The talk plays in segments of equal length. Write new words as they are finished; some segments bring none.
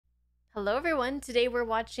Hello everyone, today we're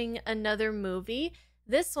watching another movie.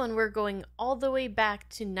 This one we're going all the way back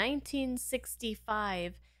to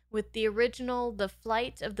 1965 with the original The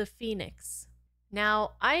Flight of the Phoenix.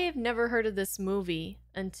 Now, I have never heard of this movie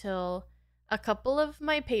until a couple of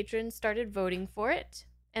my patrons started voting for it,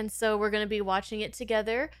 and so we're going to be watching it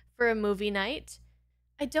together for a movie night.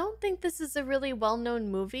 I don't think this is a really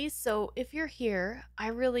well-known movie, so if you're here, I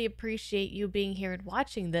really appreciate you being here and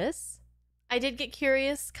watching this. I did get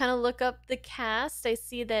curious, kind of look up the cast. I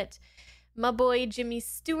see that my boy Jimmy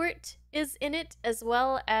Stewart is in it, as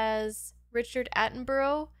well as Richard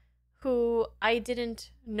Attenborough, who I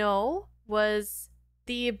didn't know was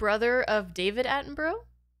the brother of David Attenborough,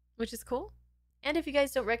 which is cool. And if you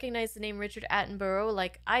guys don't recognize the name Richard Attenborough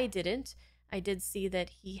like I didn't, I did see that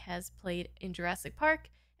he has played in Jurassic Park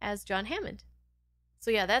as John Hammond.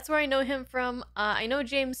 So yeah, that's where I know him from. I know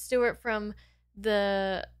James Stewart from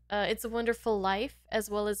the It's a Wonderful Life, as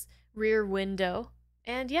well as Rear Window.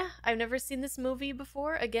 And yeah, I've never seen this movie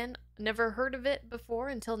before. Again, never heard of it before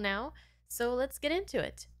until now. So let's get into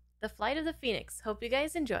it. The Flight of the Phoenix. Hope you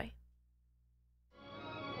guys enjoy.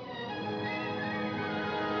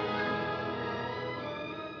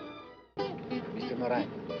 Mr. Moran,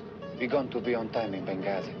 we're going to be on time in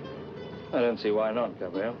Benghazi. I don't see why not,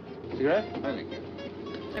 Gabriel. Cigarette? Thank you.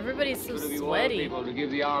 Everybody's so Should be sweaty. people to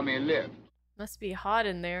give the army a lift. Must be hot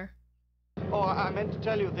in there. Oh, I meant to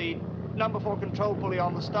tell you, the number 4 control pulley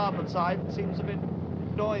on the starboard side seems a bit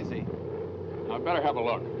noisy. I'd better have a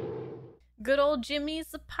look. Good old Jimmy's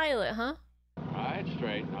the pilot, huh? All right,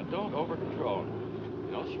 straight. Now, don't over-control.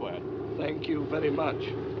 No sweat. Thank you very much.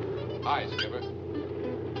 Hi, Skipper.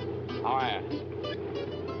 How are you?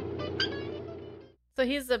 So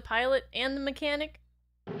he's the pilot and the mechanic?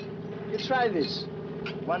 You try this.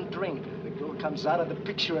 One drink, the girl comes out of the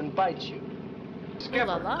picture and bites you. Oh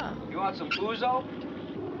la la. You want some ouzo?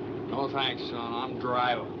 No thanks, son. I'm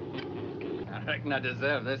driving. I reckon I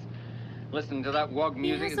deserve this. Listening to that wog He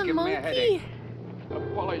music has is a giving me a monkey. headache. The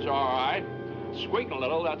pulley's all right. Squeaking a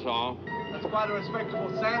little, that's all. That's quite a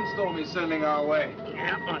respectable sandstorm he's sending our way.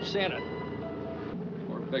 Yeah, I've seen it.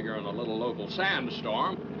 We're figuring a little local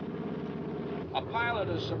sandstorm. A pilot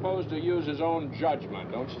is supposed to use his own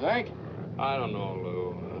judgment, don't you think? I don't know, Lou.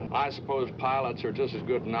 I suppose pilots are just as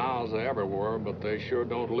good now as they ever were, but they sure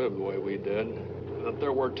don't live the way we did. That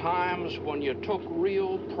there were times when you took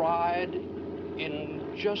real pride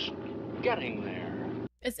in just getting there.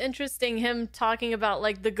 It's interesting him talking about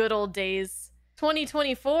like the good old days.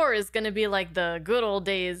 2024 is going to be like the good old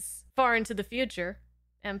days far into the future.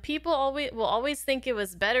 And people will always think it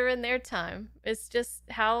was better in their time. It's just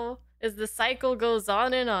how as the cycle goes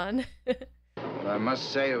on and on. But I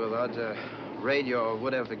must say, without the radio, I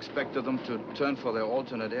would have expected them to turn for their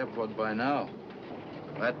alternate airport by now.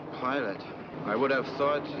 That pilot, I would have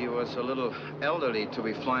thought he was a little elderly to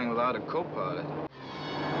be flying without a co-pilot.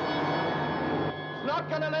 It's not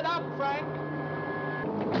gonna let up, Frank.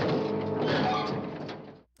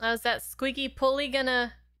 Is that squeaky pulley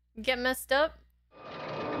gonna get messed up?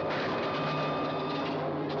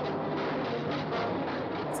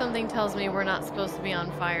 Something tells me we're not supposed to be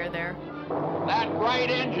on fire there. That right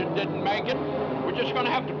engine didn't make it. We're just gonna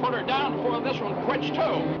have to put her down before this one quits,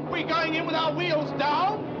 too. We going in with our wheels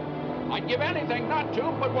down? I'd give anything not to,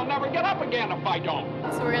 but we'll never get up again if I don't.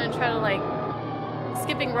 So we're gonna try to like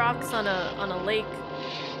skipping rocks on a lake.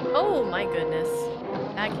 Oh my goodness.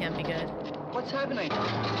 That can't be good. What's happening?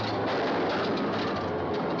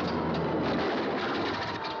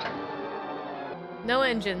 No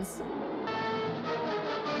engines.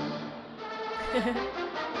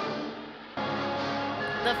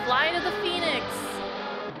 The Flight of the Phoenix.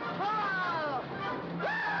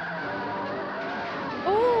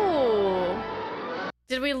 Ooh.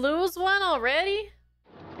 Did we lose one already?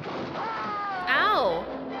 Ow.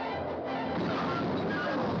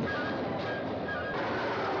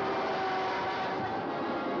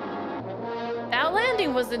 That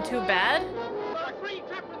landing wasn't too bad. Free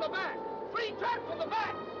trap from the back! Free trap from the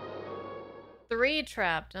back! 3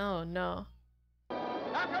 trapped. Oh no.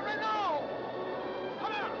 Dr. Renault!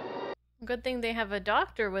 Come here! Good thing they have a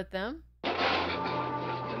doctor with them.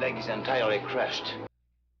 The leg is entirely crushed.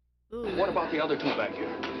 Ooh. What about the other two back here?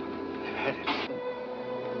 They've had it.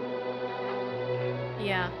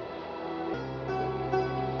 Yeah.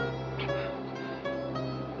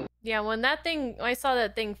 Yeah, when I saw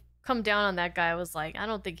that thing come down on that guy, I was like, I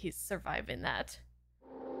don't think he's surviving that.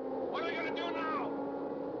 What are we gonna do now?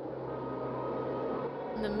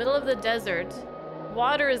 In the middle of the desert,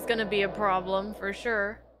 water is gonna be a problem for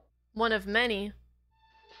sure. One of many.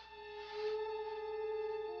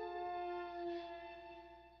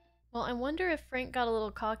 Well, I wonder if Frank got a little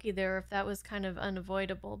cocky there, or if that was kind of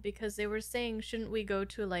unavoidable, because they were saying, shouldn't we go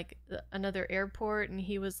to like another airport? And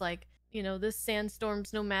he was like, you know, this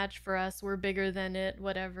sandstorm's no match for us. We're bigger than it,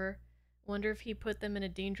 whatever. Wonder if he put them in a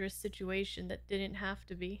dangerous situation that didn't have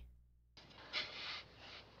to be.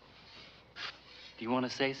 Do you want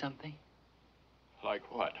to say something?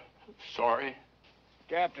 Like what? Sorry?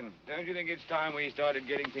 Captain, don't you think it's time we started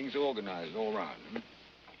getting things organized all around?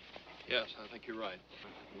 Yes, I think you're right.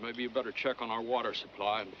 Maybe you better check on our water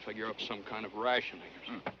supply and figure up some kind of rationing or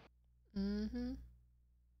something. Mm-hmm.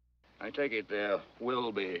 I take it there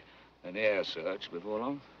will be an air search before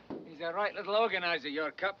long? He's a right little organizer,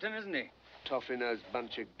 your captain, isn't he? Tough-nosed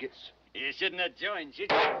bunch of gits. You shouldn't have joined,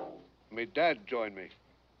 should you? Me dad joined me.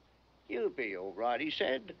 You'll be all right, he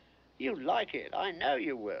said. You like it. I know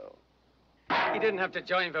you will. You didn't have to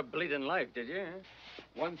join for bleeding life, did you?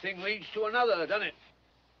 One thing leads to another, doesn't it?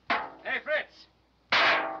 Hey, Fritz!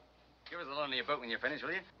 Give us a loan of your boat when you're finished,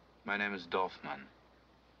 will you? My name is Dorfmann.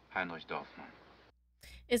 Heinrich Dorfmann.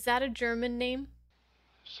 Is that a German name?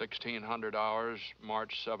 1600 hours,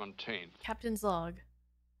 March 17th. Captain's log.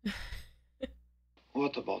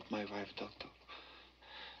 What about my wife, Doctor?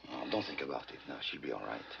 Oh, don't think about it now. She'll be all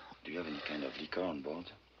right. Do you have any kind of liquor on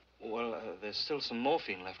board? Well, there's still some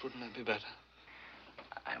morphine left. Wouldn't that be better?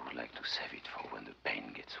 I would like to save it for when the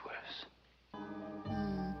pain gets worse.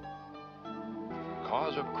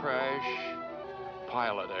 Cause of crash,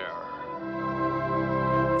 pilot error.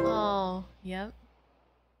 Oh, yep.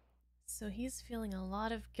 So he's feeling a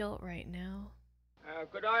lot of guilt right now.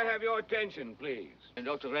 Could I have your attention, please? And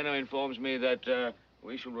Dr. Renner informs me that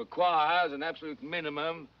we shall require, as an absolute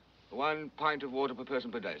minimum, 1 pint of water per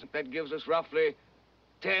person per day. That gives us roughly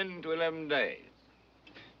 10 to 11 days.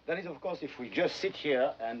 That is, of course, if we just sit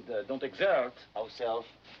here and don't exert ourselves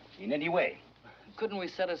in any way. Couldn't we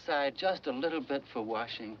set aside just a little bit for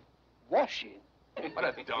washing? Washing? What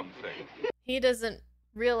a dumb thing. He doesn't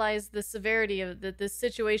realize the severity of that this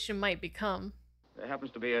situation might become. There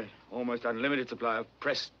happens to be an almost unlimited supply of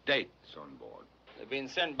pressed dates on board. They've been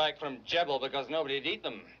sent back from Jebel because nobody'd eat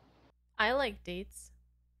them. I like dates.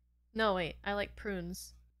 No, wait, I like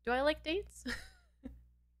prunes. Do I like dates?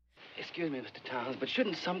 Excuse me, Mr. Towns, but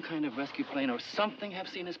shouldn't some kind of rescue plane or something have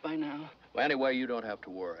seen us by now? Well, anyway, you don't have to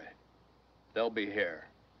worry. They'll be here.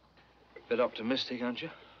 Bit optimistic, aren't you?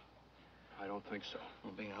 I don't think so.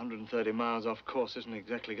 Well, being 130 miles off course isn't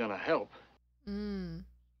exactly gonna help.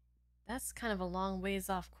 That's kind of a long ways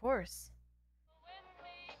off course.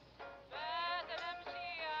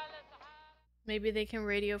 Maybe they can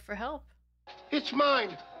radio for help. It's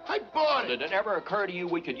mine. I bought it. Did it ever occur to you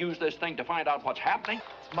we could use this thing to find out what's happening?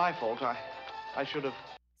 It's my fault. I should have.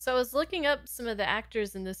 So I was looking up some of the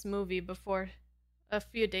actors in this movie before a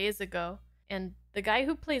few days ago, and the guy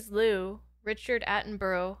who plays Lou, Richard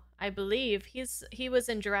Attenborough, I believe he was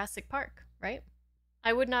in Jurassic Park, right?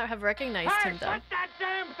 I would not have recognized him though. Shut that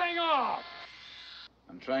damn thing off!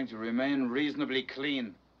 I'm trying to remain reasonably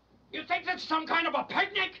clean. You think that's some kind of a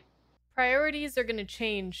picnic? Priorities are going to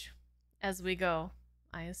change as we go,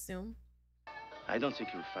 I assume. I don't think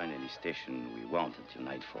you'll find any station we want until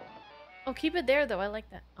nightfall. Oh, keep it there though. I like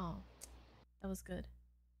that. Oh, that was good.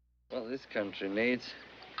 Well, this country needs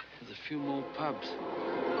is a few more pubs.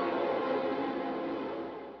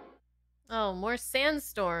 Oh, more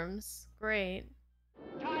sandstorms. Great.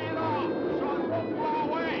 Tie it off so it won't blow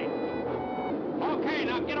away. Okay,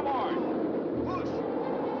 now get aboard.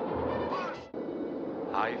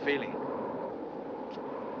 How are you feeling?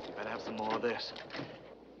 You better have some more of this.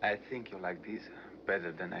 I think you like these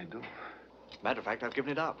better than I do. Matter of fact, I've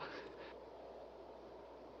given it up.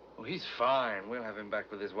 Oh, he's fine. We'll have him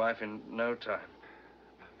back with his wife in no time.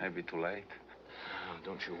 Maybe too late. Oh,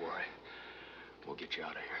 don't you worry. We'll get you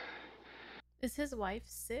out of here. Is his wife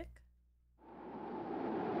sick?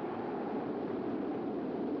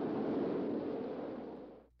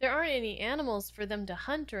 There aren't any animals for them to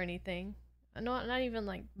hunt or anything. Not even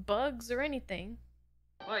like bugs or anything.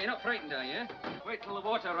 Well, you're not frightened, are you? Wait till the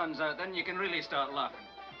water runs out, then you can really start laughing.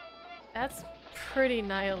 That's pretty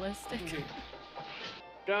nihilistic.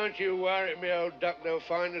 Don't you worry, me old duck, they'll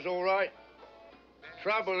find us all right.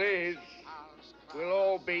 Trouble is, we'll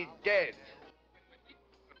all be dead.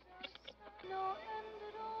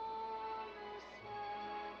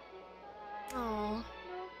 Oh.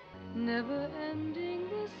 Never ending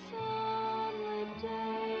the sunlit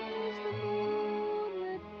days, the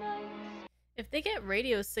moonlit nights. If they get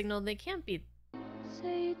radio signal, they can't be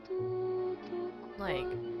Say tutto like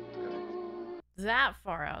quanto that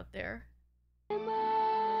far out there.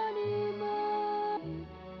 anima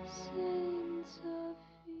senza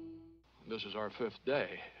fine. This is our 5th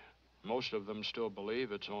day. Most of them still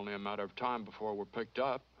believe it's only a matter of time before we're picked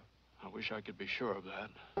up. I wish I could be sure of that.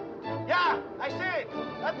 Yeah, I see it.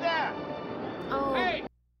 Up there. Oh, Hey!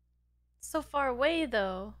 so far away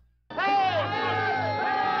though. Hey!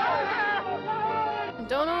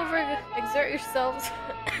 Don't overexert yourselves.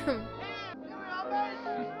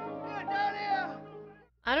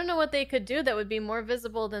 I don't know what they could do that would be more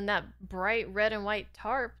visible than that bright red and white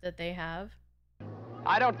tarp that they have.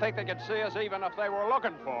 I don't think they could see us even if they were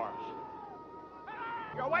looking for us.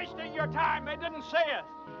 You're wasting your time. They didn't see us.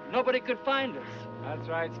 Nobody could find us. That's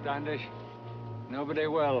right, Standish. Nobody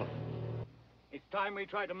will. It's time we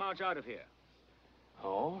try to march out of here.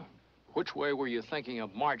 Oh? Which way were you thinking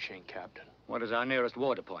of marching, Captain? What is our nearest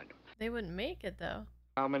water point? They wouldn't make it though.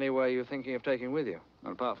 How many were you thinking of taking with you?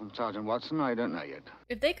 Well, apart from Sergeant Watson, I don't know yet.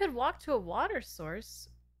 If they could walk to a water source,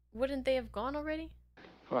 wouldn't they have gone already?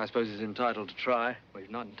 Well, I suppose he's entitled to try. Well,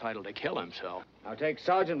 he's not entitled to kill himself. I'll take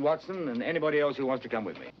Sergeant Watson and anybody else who wants to come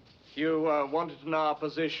with me. You wanted to know our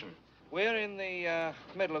position. We're in the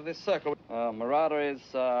middle of this circle. Marauder is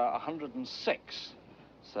 106.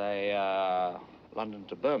 Say, London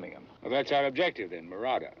to Birmingham. Well, that's our objective then,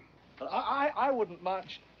 Marauder. I wouldn't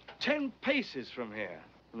march 10 paces from here.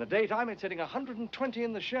 In the daytime, it's hitting 120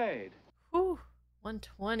 in the shade. Whew,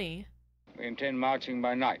 120. We intend marching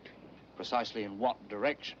by night. Precisely in what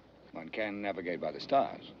direction? One can navigate by the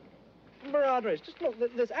stars. Marauder, just look,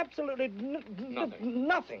 there's absolutely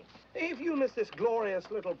nothing. If you miss this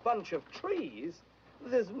glorious little bunch of trees,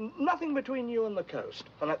 there's nothing between you and the coast.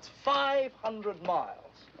 And that's 500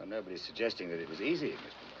 miles. Well, nobody's suggesting that it was easy, Mr.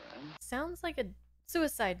 Moran. Sounds like a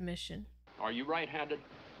suicide mission. Are you right-handed?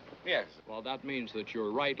 Yes. Well, that means that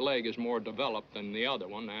your right leg is more developed than the other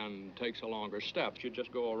one and takes a longer step. You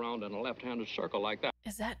just go around in a left-handed circle like that.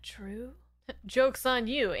 Is that true? Joke's on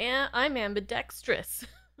you, I'm ambidextrous.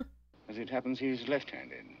 As it happens, he's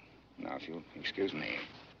left-handed. Now, if you'll excuse me.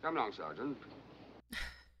 Come along, Sergeant.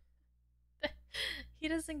 He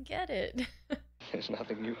doesn't get it. There's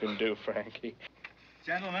nothing you can do, Frankie.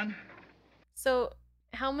 Gentlemen, So,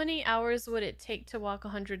 how many hours would it take to walk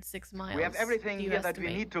 106 miles? we have everything do you here that we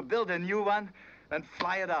estimate? need to build a new one and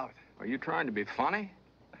fly it out. Are you trying to be funny?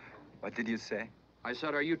 What did you say? I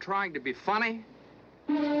said, are you trying to be funny?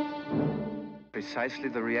 Precisely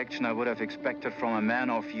the reaction I would have expected from a man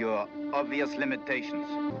of your obvious limitations.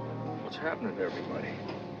 What's happening to everybody?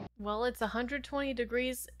 Well, it's 120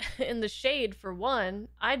 degrees in the shade for one.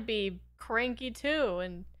 I'd be cranky too,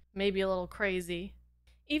 and maybe a little crazy.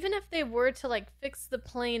 Even if they were to, like, fix the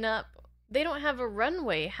plane up, they don't have a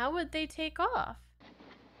runway. How would they take off?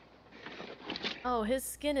 Oh, his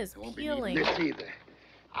skin is peeling. This either.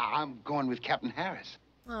 I'm going with Captain Harris.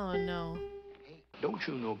 Oh, no. Don't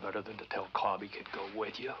you know better than to tell Cobb he could go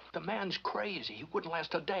with you? The man's crazy. He wouldn't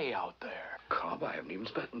last a day out there. Cobb, I haven't even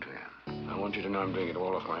spoken to him. I want you to know I'm doing it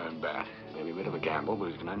all off my own bat. Maybe a bit of a gamble, but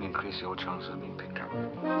it can only increase your chances of being picked up.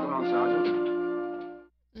 Come on, Sergeant.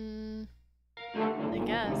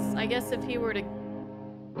 I guess if he were to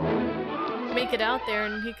make it out there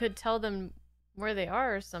and he could tell them where they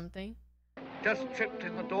are or something. Just tripped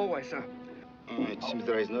in the doorway, sir. It seems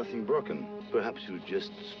there is nothing broken. Perhaps you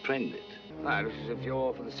just sprained it. That looks as if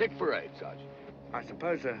you're for the sick parade, Sergeant. I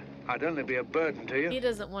suppose I'd only be a burden to you. He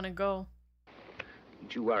doesn't want to go.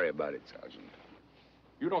 Don't you worry about it, Sergeant.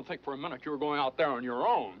 You don't think for a minute you were going out there on your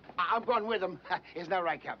own? I'm going with him. Isn't that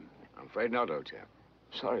right, Captain? I'm afraid not, old chap.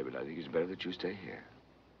 Sorry, but I think it's better that you stay here.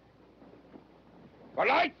 All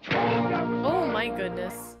right! Oh my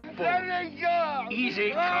goodness.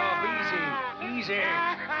 Easy, Cobb, easy. Easy.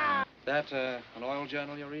 That an oil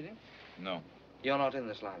journal you're reading? No, You're not in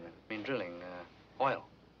this line, then? I mean, drilling, oil.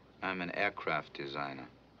 I'm an aircraft designer.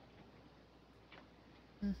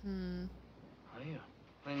 Mm-hmm. Are you?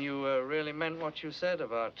 Then you really meant what you said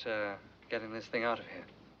about getting this thing out of here?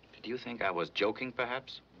 Did you think I was joking,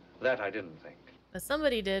 perhaps? That I didn't think. But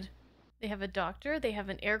somebody did. They have a doctor, they have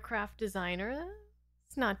an aircraft designer.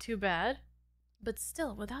 It's not too bad. But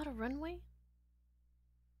still, without a runway?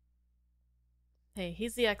 Hey,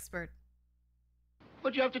 he's the expert.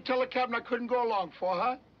 What'd you have to tell the captain I couldn't go along for,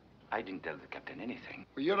 huh? I didn't tell the captain anything.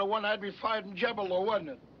 Well, you're the one that had me fired in Jebel, wasn't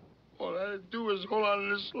it? All I had to do was hold on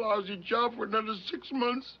to this lousy job for another 6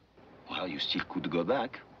 months. Well, you still could go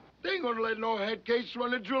back. They ain't gonna let no head case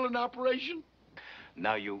run a drilling operation.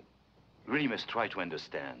 Now you really must try to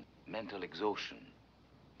understand. Mental exhaustion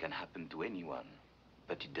can happen to anyone,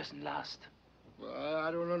 but it doesn't last. Well, I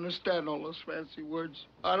don't understand all those fancy words.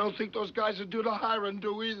 I don't think those guys that do the hiring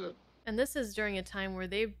do either. And this is during a time where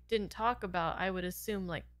they didn't talk about, I would assume,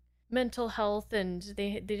 like mental health, and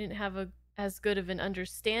they didn't have as good of an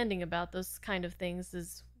understanding about those kind of things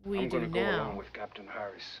as we do I'm gonna go now. along with Captain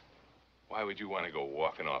Harris. Why would you want to go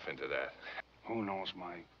walking off into that? Who knows,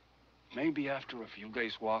 Mike? Maybe after a few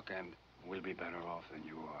days' walk, and we'll be better off than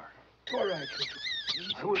you are. It's all right, Tutu.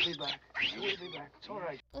 I will be back. I will be back. It's all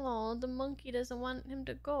right. Oh, the monkey doesn't want him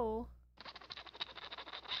to go.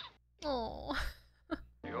 Oh.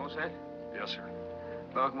 You all set? Yes, sir.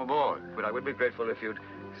 Welcome aboard. But I would be grateful if you'd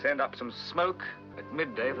send up some smoke at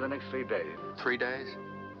midday for the next 3 days. 3 days?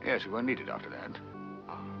 Yes, we won't need it after that.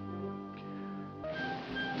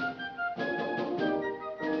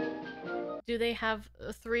 Do they have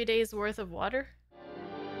 3 days worth of water?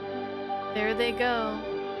 There they go.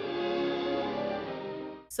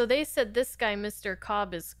 So they said this guy, Mr.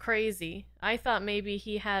 Cobb, is crazy. I thought maybe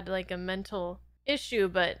he had like a mental issue,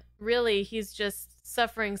 but really he's just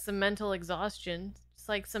suffering some mental exhaustion. It's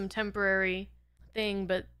like some temporary thing,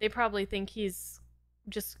 but they probably think he's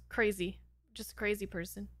just crazy. Just a crazy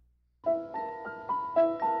person.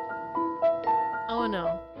 Oh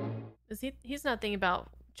no. He's not thinking about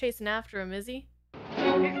chasing after him, is he? He's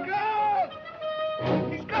gone!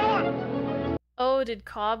 He's gone! Oh, did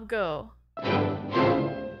Cobb go?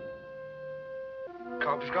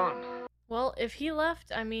 Cobb's gone. Well, if he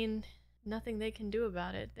left, I mean, nothing they can do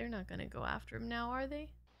about it. They're not gonna go after him now, are they?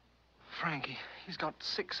 Frankie, he's got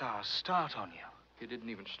 6 hours start on you. He didn't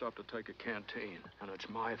even stop to take a canteen, and it's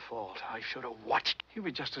my fault. I should have watched. He'll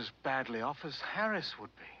be just as badly off as Harris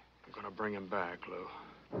would be. I'm gonna bring him back, Lou.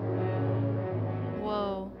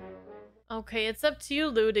 Whoa. Okay, it's up to you,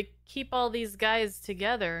 Lou, to keep all these guys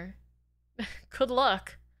together. Good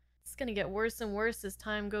luck. It's gonna get worse and worse as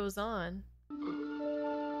time goes on.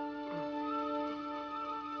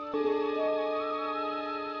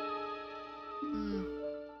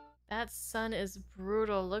 That sun is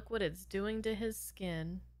brutal. Look what it's doing to his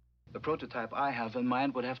skin. The prototype I have in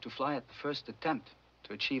mind would have to fly at the first attempt.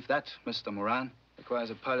 To achieve that, Mr. Moran, requires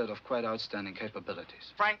a pilot of quite outstanding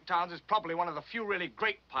capabilities. Frank Towns is probably one of the few really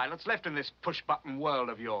great pilots left in this push-button world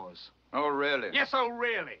of yours. Oh, really? Yes, oh,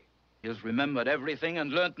 really? He has remembered everything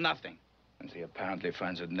and learned nothing. And he apparently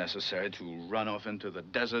finds it necessary to run off into the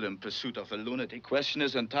desert in pursuit of a lunatic. Question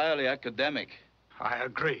is entirely academic. I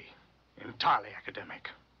agree. Entirely academic.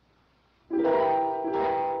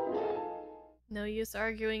 No use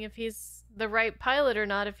arguing if he's the right pilot or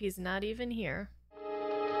not if he's not even here.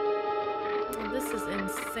 Oh, this is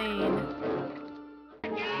insane.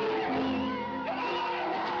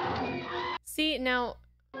 See, now,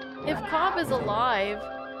 if Cobb is alive...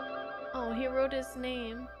 Oh, he wrote his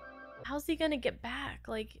name. How's he gonna get back?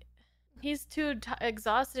 Like, he's too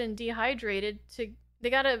exhausted and dehydrated to... They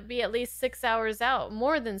gotta be at least 6 hours out.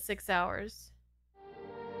 More than 6 hours.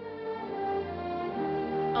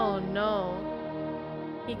 Oh no.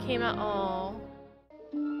 He came out. Oh.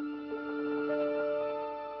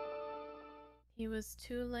 He was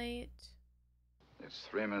too late. It's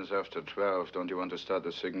 3 minutes after 12. Don't you want to start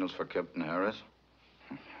the signals for Captain Harris?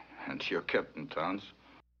 And your Captain Towns.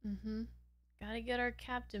 Mm-hmm. Gotta get our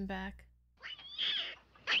captain back.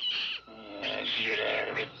 Yeah, get out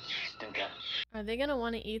of it, stinker. Are they gonna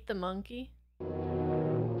want to eat the monkey?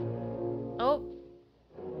 Oh.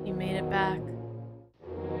 He made it back.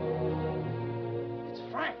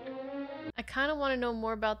 I kind of want to know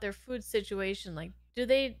more about their food situation. Like, do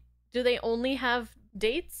they only have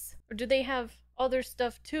dates? Or do they have other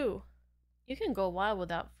stuff too? You can go a while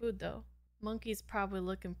without food though. Monkey's probably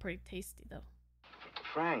looking pretty tasty though.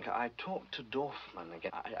 Frank, I talked to Dorfman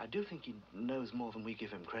again. I do think he knows more than we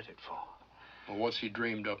give him credit for. Well, what's he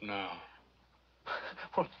dreamed up now?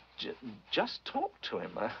 Well, just talk to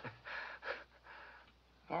him.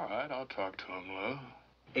 All right, I'll talk to him, Lou.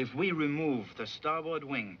 If we remove the starboard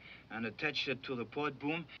wing and attach it to the port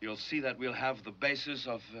boom, you'll see that we'll have the basis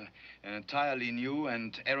of an entirely new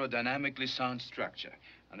and aerodynamically sound structure.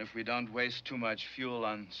 And if we don't waste too much fuel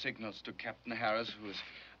on signals to Captain Harris, who is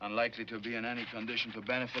unlikely to be in any condition to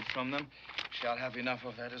benefit from them, we shall have enough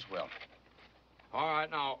of that as well. All right,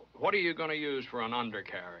 now, what are you going to use for an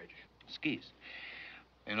undercarriage? Skis.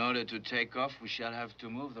 In order to take off, we shall have to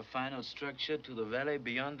move the final structure to the valley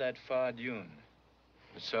beyond that far dune.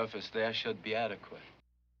 The surface there should be adequate.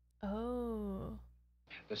 Oh.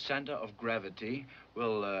 The center of gravity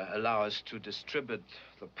will allow us to distribute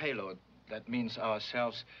the payload. That means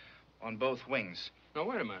ourselves on both wings. Now,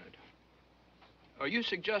 wait a minute. Are you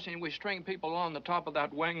suggesting we string people on the top of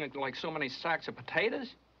that wing like so many sacks of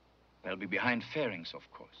potatoes? They'll be behind fairings, of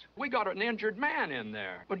course. We got an injured man in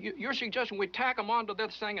there. But you're suggesting we tack him onto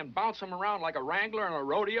this thing and bounce him around like a wrangler in a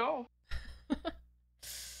rodeo?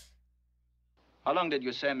 How long did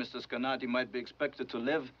you say Mr. Scarnati might be expected to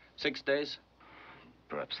live? 6 days?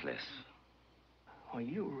 Perhaps less. Oh,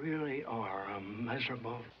 you really are a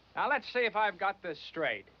miserable... Now, let's see if I've got this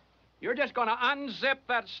straight. You're just going to unzip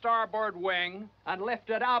that starboard wing and lift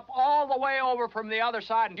it up all the way over from the other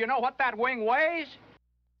side. And do you know what that wing weighs?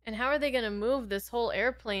 And how are they going to move this whole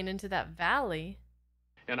airplane into that valley?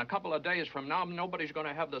 In a couple of days from now, nobody's going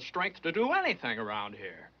to have the strength to do anything around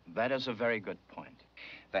here. That is a very good point.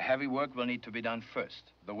 The heavy work will need to be done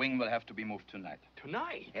first. The wing will have to be moved tonight.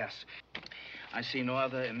 Tonight? Yes. I see no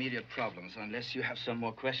other immediate problems. Unless you have some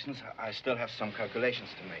more questions, I still have some calculations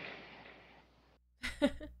to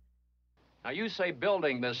make. Now, you say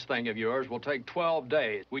building this thing of yours will take 12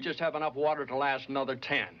 days. We just have enough water to last another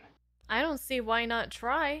 10. I don't see why not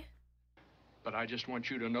try. But I just want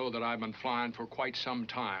you to know that I've been flying for quite some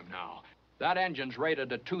time now. That engine's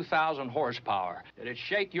rated at 2,000 horsepower. It'd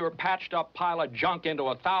shake your patched-up pile of junk into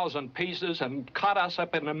 1,000 pieces and cut us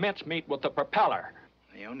up into mincemeat with the propeller.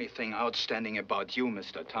 The only thing outstanding about you,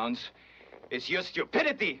 Mr. Towns, is your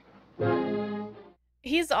stupidity.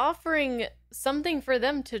 He's offering something for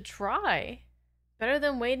them to try. Better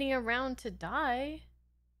than waiting around to die.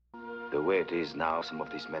 The way it is now, some of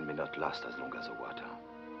these men may not last as long as the water.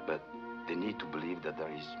 But they need to believe that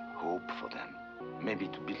there is hope for them. Maybe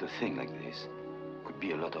to build a thing like this could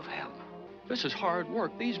be a lot of help. This is hard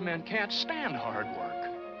work. These men can't stand hard work.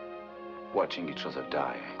 Watching each other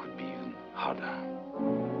die could be even harder.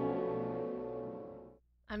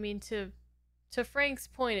 I mean, to Frank's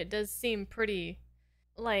point, it does seem pretty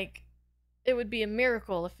like it would be a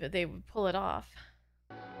miracle if they would pull it off.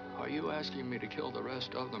 Are you asking me to kill the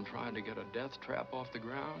rest of them trying to get a death trap off the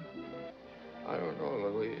ground? I don't know,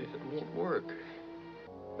 Louis. It won't work.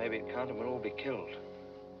 Maybe it can't and we'll all be killed.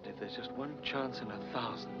 If there's just one chance in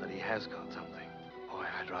 1,000 that he has got something, boy,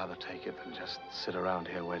 I'd rather take it than just sit around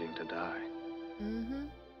here waiting to die. Mm-hmm.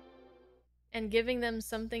 And giving them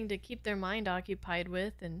something to keep their mind occupied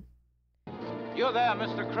with and... You there,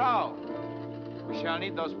 Mr. Crow. We shall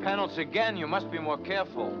need those panels again. You must be more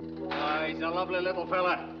careful. Oh, he's a lovely little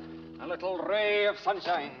fella. A little ray of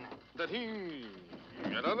sunshine. A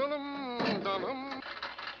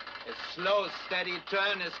slow, steady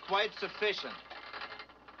turn is quite sufficient.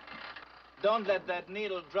 Don't let that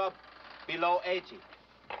needle drop below 80.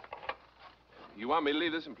 You want me to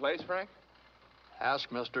leave this in place, Frank? Ask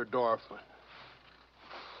Mr. Dorfman.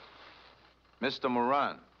 Mr.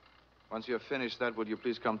 Moran, once you've finished that, would you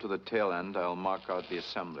please come to the tail end? I'll mark out the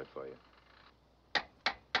assembly for you.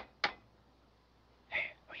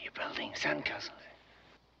 Are you building sandcastles?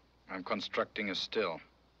 I'm constructing a still.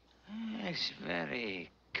 It's very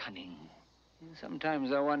cunning.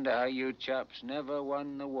 Sometimes I wonder how you chaps never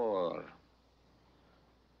won the war.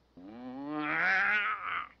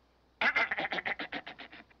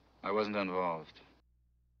 I wasn't involved.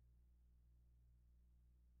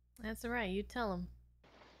 That's all right, you tell him.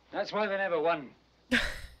 That's why they never won.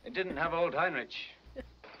 They didn't have old Heinrich.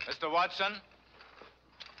 Mr. Watson,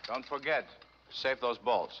 don't forget, save those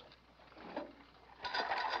bolts.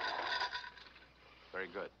 Very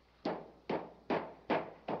good.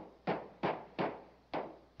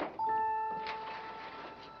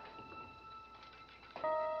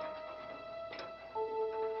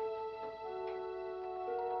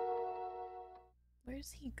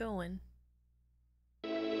 Where's he going?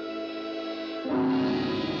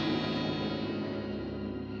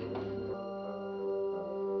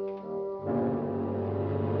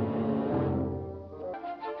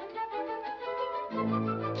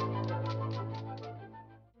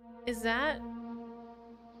 Is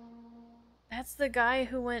that's the guy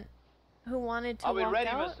who wanted to walk out? Are we ready,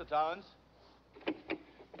 Mr. Towns?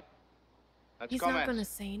 Let's He's commence. not gonna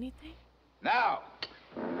say anything? Now!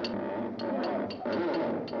 All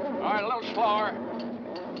right, a little slower.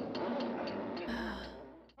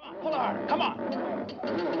 Pull hard, come on.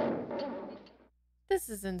 This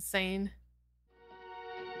is insane.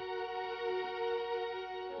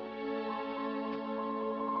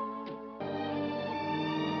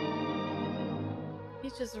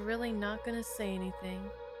 He's just really not gonna say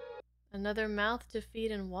anything. Another mouth to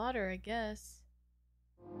feed and water, I guess.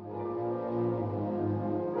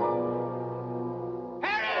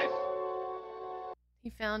 Harris! He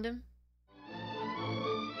found him.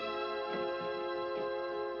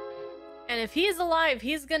 And if he's alive,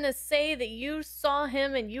 he's gonna say that you saw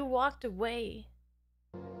him and you walked away.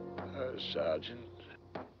 Sergeant.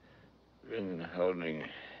 Been holding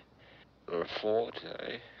the fort,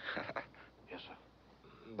 eh? Yes, sir.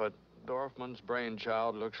 But Dorfman's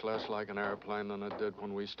brainchild looks less like an airplane than it did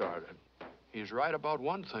when we started. He's right about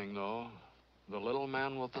one thing, though. The little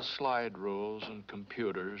man with the slide rules and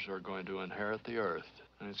computers are going to inherit the Earth.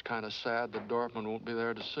 And it's kind of sad that Dorfman won't be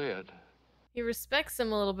there to see it. He respects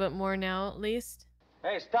him a little bit more now, at least.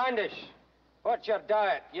 Hey, Standish. What's your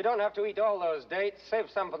diet? You don't have to eat all those dates.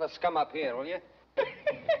 Save some for the scum up here, will you?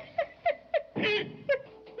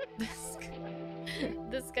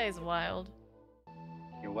 This guy's wild.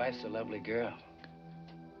 Your wife's a lovely girl.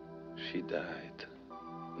 She died.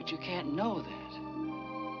 But you can't know that.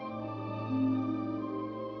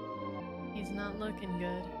 He's not looking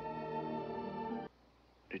good.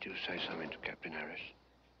 Did you say something to Captain Harris?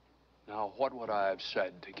 Now, what would I have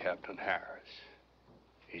said to Captain Harris?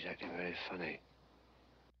 He's acting very funny.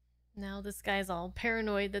 Now this guy's all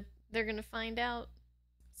paranoid that they're gonna find out.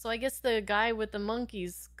 So I guess the guy with the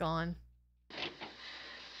monkey's gone.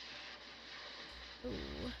 Ooh,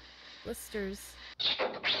 blisters.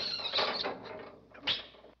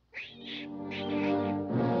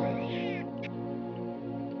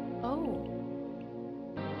 Oh.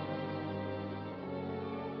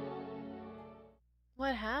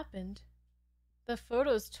 What happened? The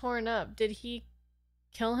photo's torn up. Did he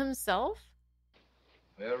kill himself?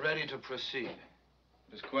 We are ready to proceed.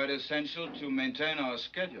 It's quite essential to maintain our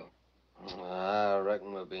schedule. I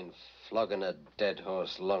reckon we've been flogging a dead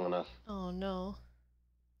horse long enough. Oh no.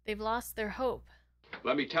 They've lost their hope.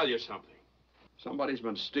 Let me tell you something. Somebody's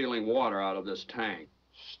been stealing water out of this tank.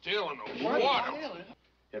 Stealing the water?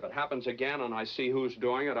 If it happens again and I see who's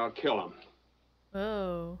doing it, I'll kill him.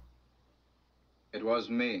 Oh. It was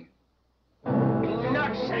me. It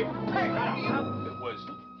was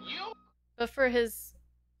you? But for his...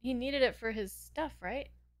 He needed it for his stuff, right?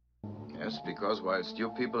 Yes, because whilst you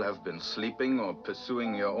people have been sleeping or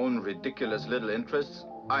pursuing your own ridiculous little interests,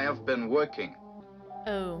 I have been working.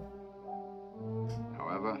 Oh.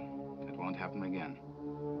 However, it won't happen again.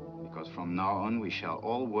 Because from now on, we shall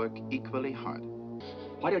all work equally hard.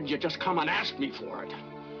 Why didn't you just come and ask me for it?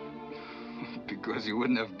 Because you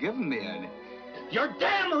wouldn't have given me any. You're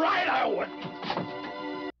damn right I would!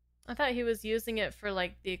 I thought he was using it for,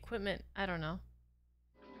 like, the equipment. I don't know.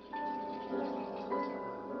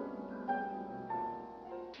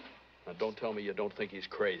 Now, don't tell me you don't think he's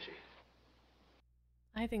crazy.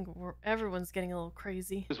 I think everyone's getting a little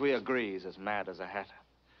crazy. As we agree, he's as mad as a hatter.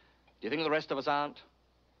 Do you think the rest of us aren't?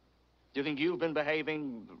 Do you think you've been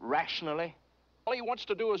behaving rationally? All he wants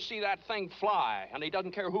to do is see that thing fly, and he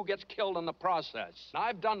doesn't care who gets killed in the process. Now,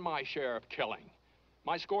 I've done my share of killing.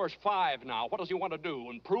 My score's 5 now. What does he want to do,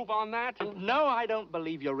 improve on that? No, I don't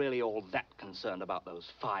believe you're really all that concerned about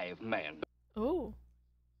those 5 men. Ooh.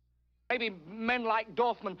 Maybe men like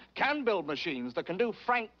Dorfman can build machines that can do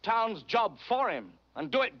Frank Town's job for him and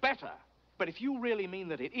do it better. But if you really mean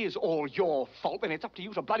that it is all your fault, then it's up to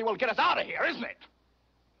you to bloody well get us out of here, isn't it?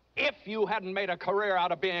 If you hadn't made a career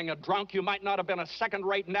out of being a drunk, you might not have been a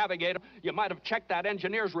second-rate navigator. You might have checked that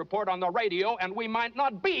engineer's report on the radio, and we might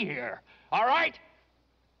not be here. All right?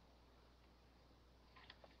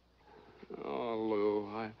 Oh, Lou,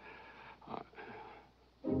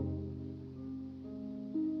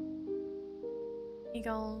 He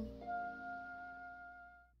gone.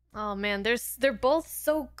 Oh man, they're both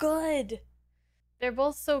so good. They're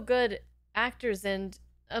both so good actors, and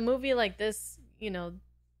a movie like this, you know,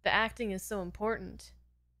 the acting is so important.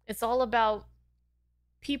 It's all about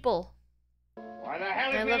people. Why the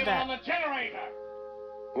hell I is love he that. on the generator?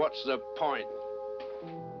 what's the point?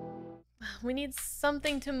 We need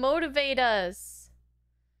something to motivate us.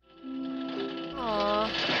 Aww.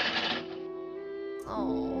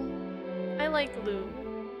 Oh, I like Lou.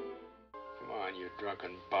 Come on, you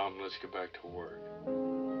drunken bum. Let's get back to work.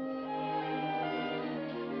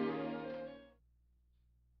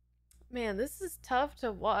 Man, this is tough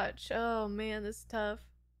to watch. Oh man, this is tough.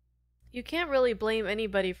 You can't really blame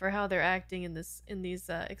anybody for how they're acting in these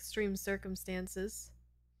extreme circumstances.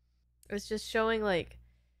 It's just showing like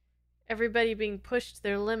everybody being pushed to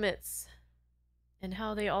their limits and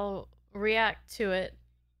how they all react to it.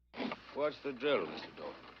 What's the drill, Mr.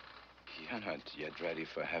 Dalton? You're not yet ready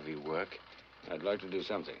for heavy work. I'd like to do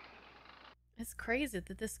something. It's crazy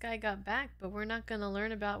that this guy got back, but we're not gonna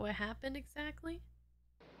learn about what happened exactly.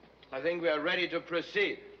 I think we are ready to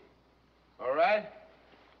proceed. All right?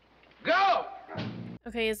 Go!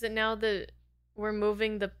 Okay, is it now that we're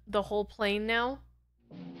moving the whole plane now?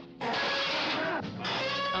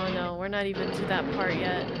 Oh no, we're not even to that part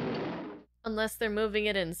yet. Unless they're moving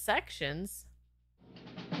it in sections.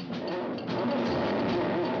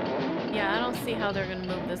 Yeah, I don't see how they're gonna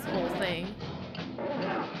move this whole thing.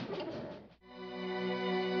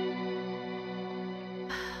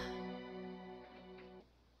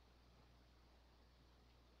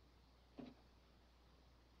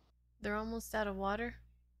 They're almost out of water.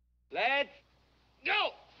 Let's go!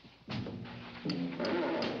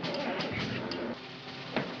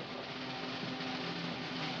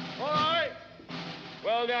 All right.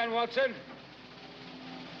 Well done, Watson.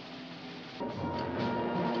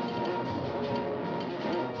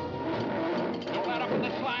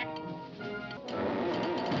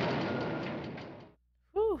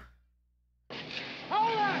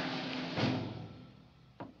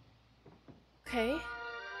 Okay.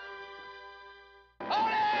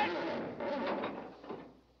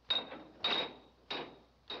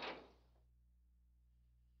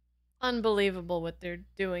 Unbelievable what they're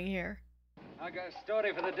doing here. I got a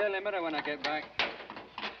story for the Daily Mirror when I get back.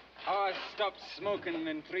 How I stopped smoking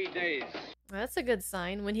in 3 days. That's a good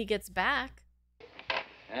sign when he gets back.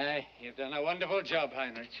 Hey, you've done a wonderful job,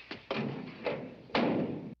 Heinrich.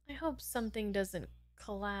 I hope something doesn't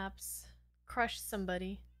collapse, crush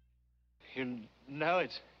somebody. You know,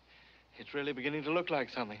 it's really beginning to look like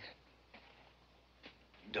something.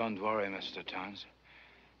 Don't worry, Mr. Towns.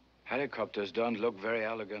 Helicopters don't look very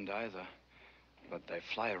elegant either, but they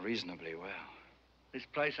fly reasonably well. This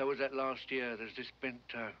place I was at last year, there's this bent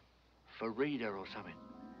Farida or something.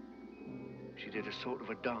 She did a sort of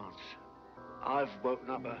a dance. I've woken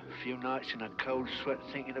up a few nights in a cold sweat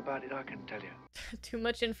thinking about it, I can tell you. Too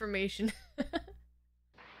much information.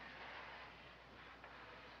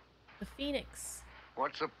 The Phoenix.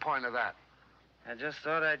 What's the point of that? I just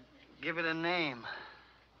thought I'd give it a name.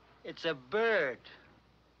 It's a bird.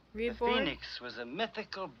 Read the board? phoenix was a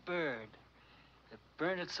mythical bird that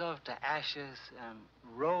burned itself to ashes and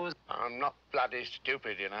rose. I'm not bloody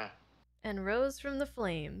stupid, you know. And rose from the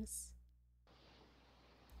flames.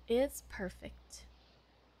 It's perfect.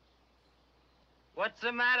 What's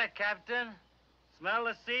the matter, Captain? Smell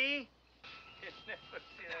the sea?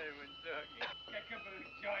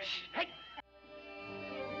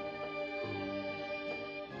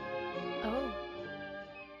 Oh.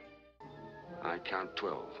 I count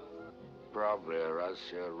 12. Probably a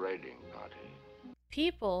Russia raiding party.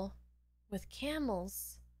 People with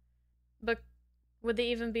camels. But would they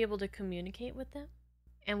even be able to communicate with them?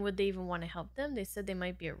 And would they even want to help them? They said they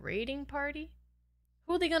might be a raiding party.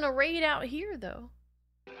 Who are they gonna raid out here, though?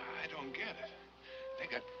 I don't get it. They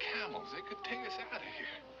got camels. They could take us out of here.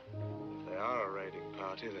 If they are a raiding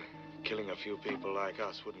party, the killing a few people like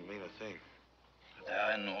us wouldn't mean a thing. They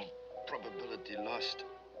are in all probability lost.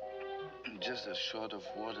 Just as short of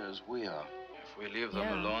water as we are. If we leave them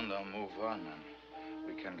alone, they'll move on and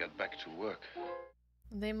we can get back to work.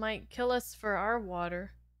 They might kill us for our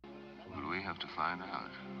water. Well, we have to find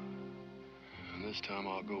out. And this time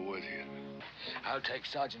I'll go with you. I'll take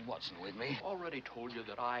Sergeant Watson with me. Already told you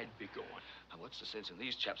that I'd be going. Now, what's the sense in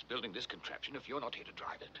these chaps building this contraption if you're not here to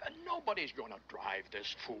drive it? And nobody's gonna drive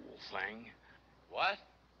this fool thing. What?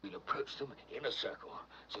 We'll approach them in a circle.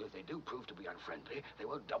 So if they do prove to be unfriendly, they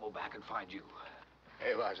won't double back and find you.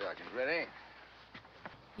 Hey, well, Sergeant, ready?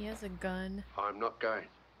 He has a gun. I'm not going.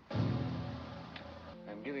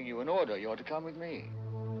 I'm giving you an order. You're to come with me.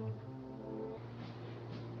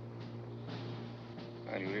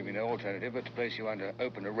 Well, you leave me no alternative but to place you under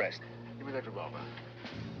open arrest. Give me that revolver.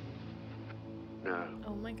 No.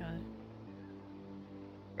 Oh my god.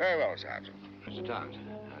 Very well, Sergeant. Mr. Towns,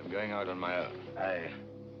 I'm going out on my own.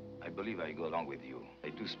 I believe I go along with you. I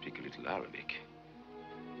do speak a little Arabic.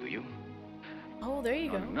 Do you? Oh, there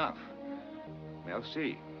you Not go. enough.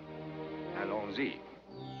 Merci. Allons-y.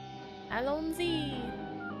 Allons-y.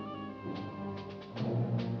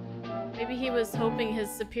 Maybe he was hoping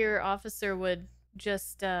his superior officer would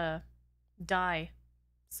just die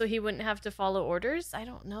so he wouldn't have to follow orders. I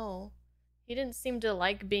don't know. He didn't seem to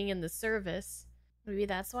like being in the service. Maybe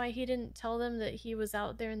that's why he didn't tell them that he was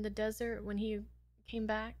out there in the desert when he came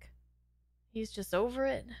back. He's just over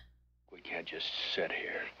it. We can't just sit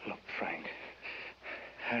here. Look, Frank,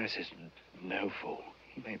 Harris is no fool.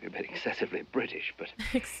 He may be a bit excessively British, but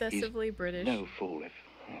Excessively British. no fool.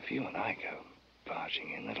 If you and I go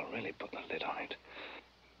barging in, that'll really put the lid on it.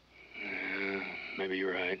 Yeah, maybe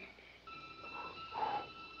you're right.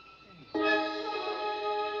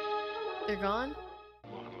 They're gone?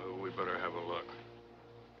 Come on, Lou, we better have a look.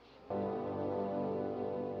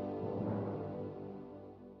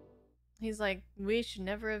 He's like, we should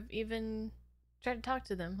never have even tried to talk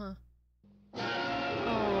to them, huh?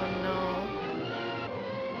 Oh no.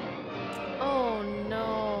 Oh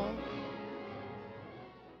no.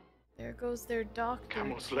 There goes their doctor.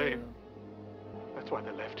 Camel's too. lame. That's why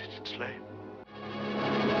they left it. It's lame.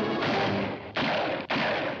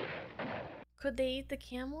 Could they eat the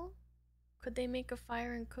camel? Could they make a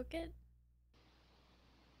fire and cook it?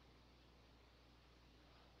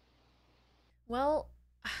 Well,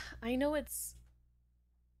 I know it's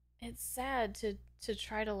sad to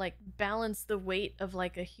try to like balance the weight of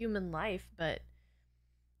like a human life, but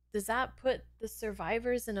does that put the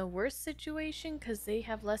survivors in a worse situation because they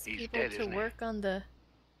have less He's people dead, to isn't he? work on the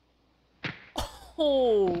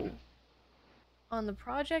on the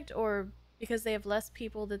project, or because they have less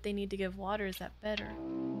people that they need to give water? Is that better?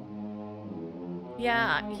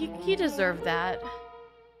 Yeah, he deserved that.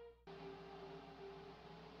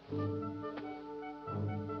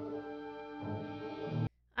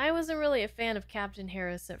 I wasn't really a fan of Captain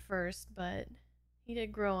Harris at first, but he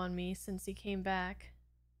did grow on me since he came back.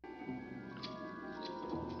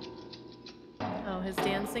 Oh, his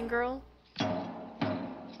dancing girl?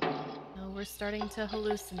 Oh, we're starting to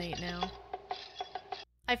hallucinate now.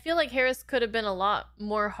 I feel like Harris could have been a lot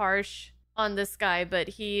more harsh on this guy, but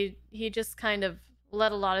he just kind of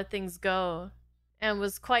let a lot of things go and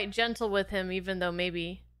was quite gentle with him, even though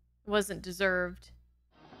maybe it wasn't deserved.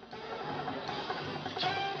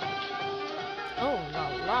 Oh, la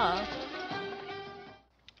la.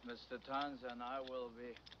 Mr. Towns and I will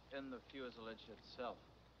be in the fuselage itself.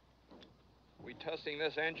 We testing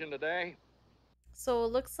this engine today? So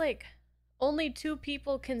it looks like only 2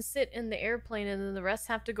 people can sit in the airplane and then the rest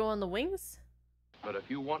have to go on the wings? But if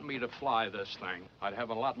you want me to fly this thing, I'd have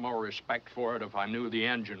a lot more respect for it if I knew the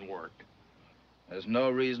engine worked. There's no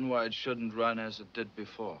reason why it shouldn't run as it did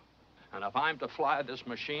before. And if I'm to fly this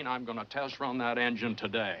machine, I'm going to test run that engine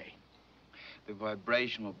today. The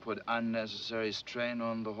vibration will put unnecessary strain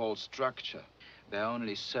on the whole structure. There are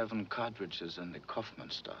only 7 cartridges in the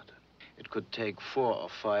Kaufman starter. It could take 4 or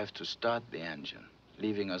 5 to start the engine,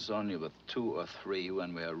 leaving us only with 2 or 3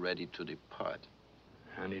 when we are ready to depart.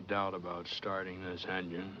 Any doubt about starting this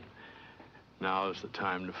engine? Now is the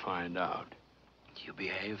time to find out. You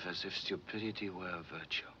behave as if stupidity were a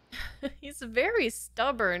virtue. He's very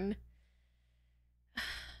stubborn.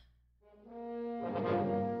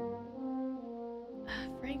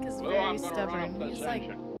 Frank is very stubborn. He's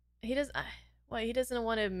like, he doesn't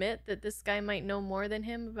want to admit that this guy might know more than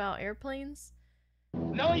him about airplanes?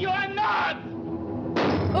 No, you are not!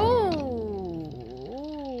 Oh!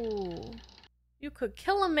 You could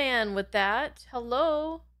kill a man with that.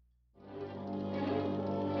 Hello?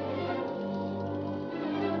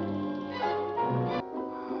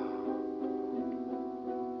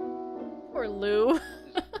 Poor Lou.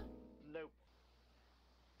 Nope.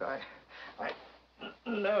 I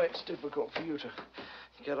know it's difficult for you to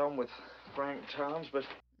get on with Frank Towns, but...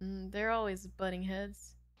 They're always butting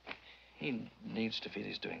heads. He needs to feel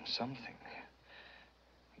he's doing something.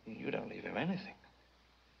 You don't leave him anything.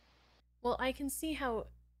 Well, I can see how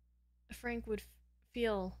Frank would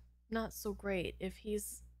feel not so great if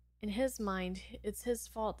he's, in his mind, it's his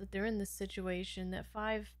fault that they're in this situation, that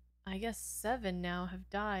 5, I guess 7 now have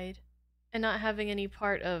died, and not having any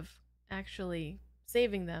part of actually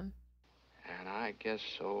saving them. And I guess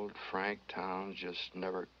old Frank Towns just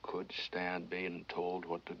never could stand being told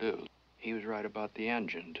what to do. He was right about the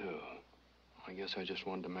engine, too. I guess I just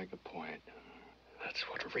wanted to make a point. That's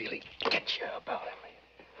what really gets you about him.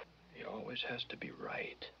 He always has to be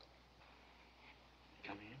right.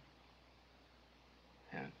 Come in?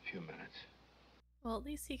 Yeah, a few minutes. Well, at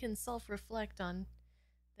least he can self-reflect on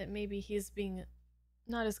that maybe he's being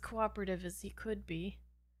not as cooperative as he could be.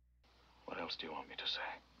 What else do you want me to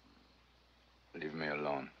say? Leave me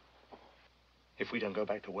alone. If we don't go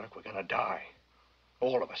back to work, we're gonna die.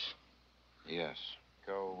 All of us. Yes.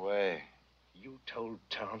 Go away. You told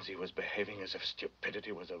Towns he was behaving as if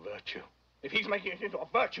stupidity was a virtue. If he's making it into a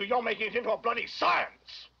virtue, you're making it into a bloody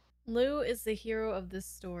science! Lou is the hero of this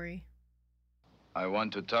story. I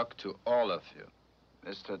want to talk to all of you.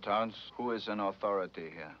 Mr. Towns, who is in authority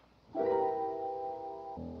here?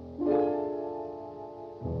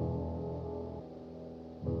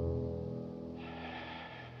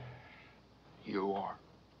 You are.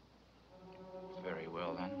 Very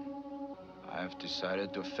well, then. I've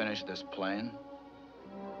decided to finish this plane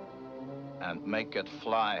and make it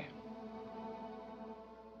fly.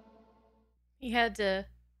 He had to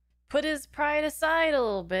put his pride aside a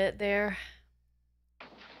little bit there.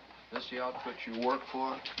 This the outfit you work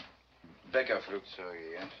for?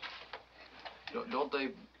 Bäckerflugzeuge, yes. Don't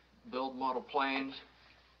they build model planes?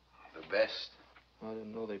 The best. I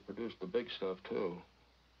didn't know they produced the big stuff, too.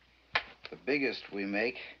 The biggest we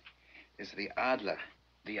make is the Adler.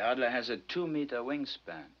 The Adler has a 2-meter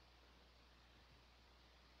wingspan.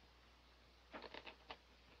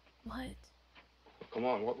 What? Come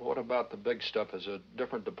on, what about the big stuff? Is it a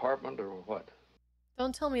different department or what?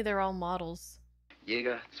 Don't tell me they're all models.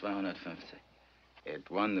 Jäger 250. It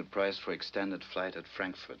won the prize for extended flight at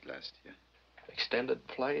Frankfurt last year. Extended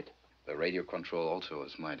flight? The radio control also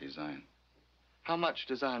was my design. How much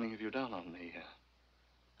designing have you done on the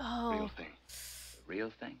real thing? The real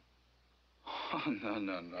thing? Oh,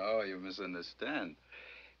 no, you misunderstand.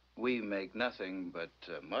 We make nothing but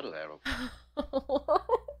model aeroplanes.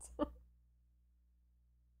 What?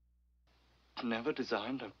 Never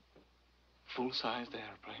designed a full-sized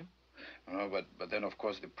airplane? Oh, but then, of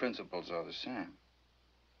course, the principles are the same.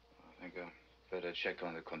 I think I better check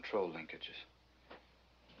on the control linkages.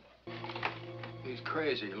 He's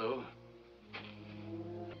crazy, Lou.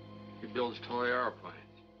 He builds toy airplanes.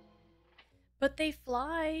 But they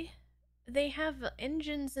fly. They have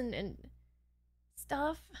engines and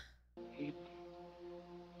stuff. He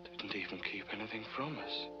didn't even keep anything from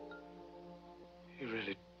us. He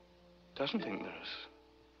really doesn't think there's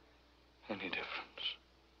any difference.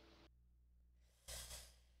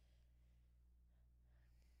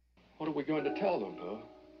 What are we going to tell them, Lou?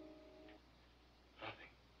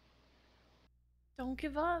 Don't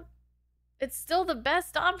give up. It's still the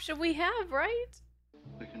best option we have, right?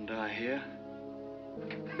 We can die here.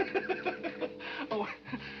 or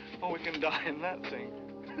we can die in that thing.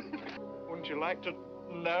 Wouldn't you like to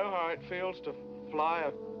know how it feels to fly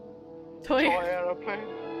a toy aeroplane?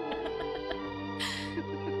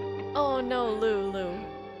 Oh no, Lou.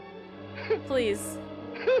 Please.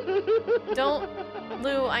 Don't,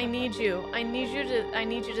 Lou, I need you. I need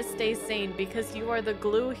you to stay sane because you are the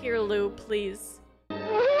glue here, Lou, please.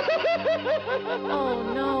 Oh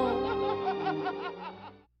no.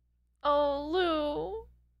 Oh, Lou.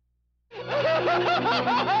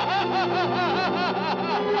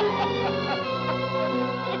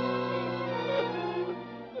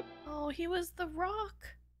 Oh, he was the Rock.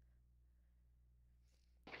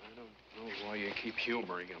 I don't know why you keep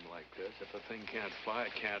humoring him like this. If a thing can't fly,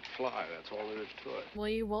 it can't fly. That's all there is to it. Well,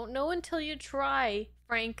 you won't know until you try,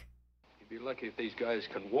 Frank. You'd be lucky if these guys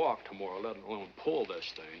can walk tomorrow, let alone pull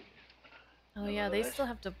this thing. Oh yeah, they still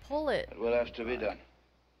have to pull it. It will have to be done.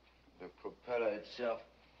 The propeller itself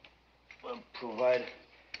will provide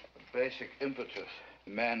a basic impetus.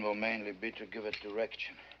 Man will mainly be to give it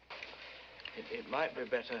direction. It might be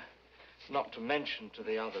better not to mention to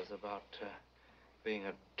the others about being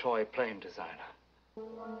a toy plane designer.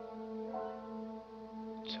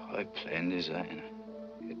 Toy plane designer.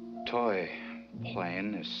 A toy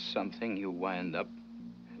plane is something you wind up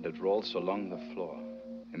and it rolls along the floor.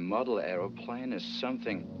 A model aeroplane is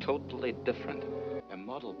something totally different. A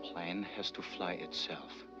model plane has to fly itself.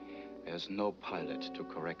 There's no pilot to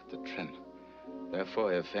correct the trim.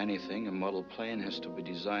 Therefore, if anything, a model plane has to be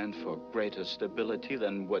designed for greater stability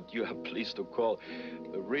than what you are pleased to call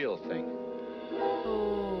the real thing.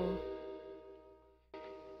 Oh.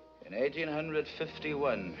 In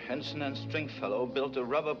 1851, Henson and Stringfellow built a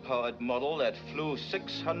rubber-powered model that flew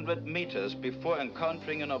 600 meters before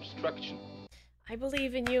encountering an obstruction. I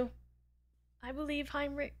believe in you. I believe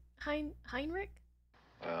Heinrich. Heinrich?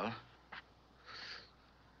 Well,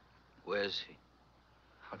 where's he?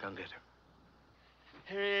 I'll go get him.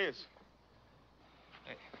 Here he is.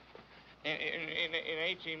 In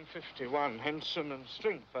 1851, Henson and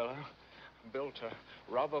Stringfellow built a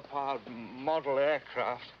rubber-powered model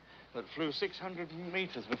aircraft that flew 600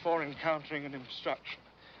 meters before encountering an obstruction.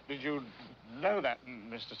 Did you know that,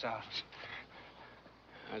 Mr. Towns?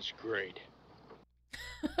 That's great.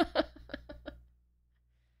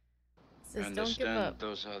 Says, I don't give understand up.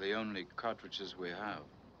 those are the only cartridges we have.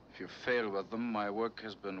 If you fail with them, my work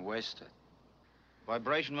has been wasted.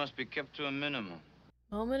 Vibration must be kept to a minimum.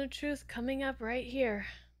 Moment of truth coming up right here.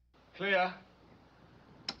 Clear.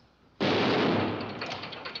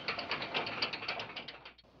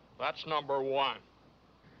 That's number one.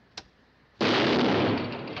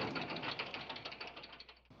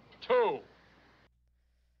 Two.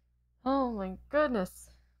 Oh my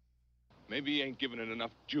goodness. Maybe he ain't giving it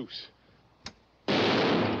enough juice.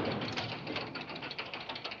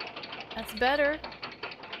 That's better.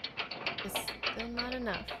 It's still not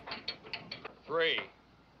enough. Three.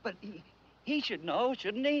 But he should know,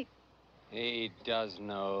 shouldn't he? He does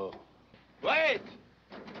know. Wait!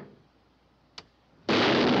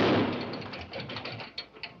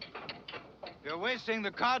 You're wasting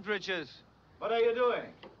the cartridges. What are you doing?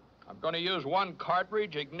 I'm going to use one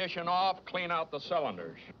cartridge, ignition off, clean out the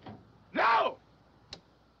cylinders. No!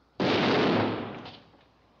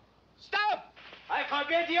 Stop! I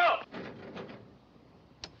forbid you!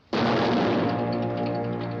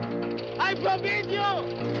 I forbid you!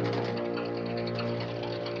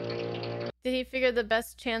 Did he figure the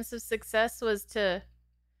best chance of success was to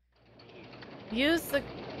use the...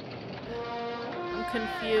 I'm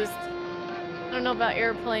confused. I don't know about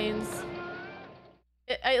airplanes.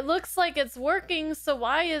 It looks like it's working, so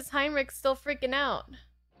why is Heinrich still freaking out?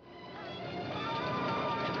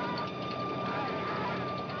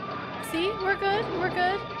 See? We're good. We're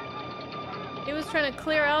good. He was trying to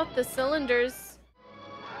clear out the cylinders.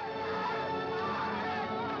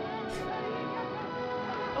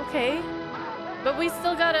 Okay. But we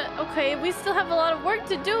still gotta... Okay, we still have a lot of work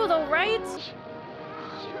to do, though, right?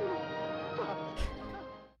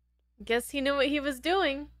 Guess he knew what he was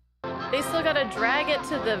doing. They still gotta drag it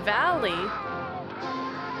to the valley.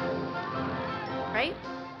 Right?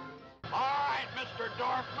 All right, Mr.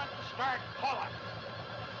 Dorfman, back collar.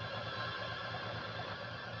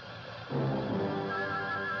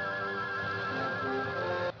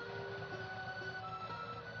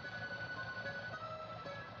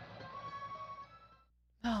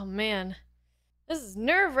 Oh man, this is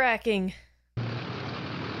nerve-wracking.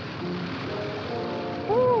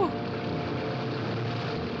 Woo!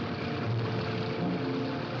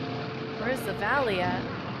 Where's the valley at?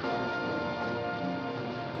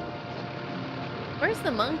 Where's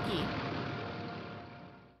the monkey?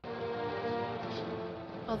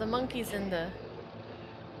 Oh, the monkey's in the...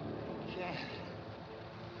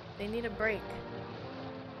 They need a break.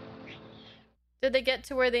 Did they get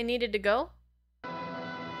to where they needed to go?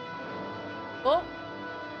 Oh!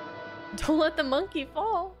 Don't let the monkey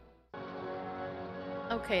fall.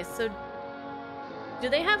 Okay, so... Do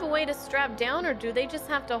they have a way to strap down, or do they just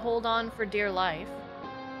have to hold on for dear life?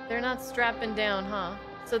 They're not strapping down, huh?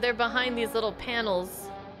 So they're behind these little panels.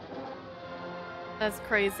 That's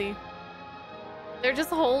crazy. They're just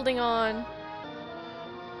holding on.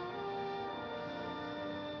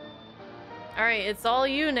 Alright, it's all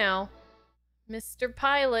you now, Mr.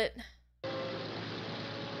 Pilot.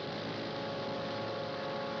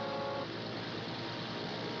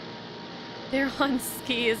 They're on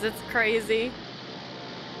skis, it's crazy.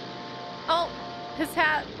 Oh, his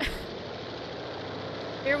hat.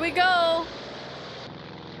 Here we go.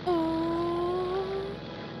 Oh.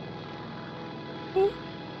 Oh.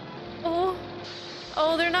 Oh.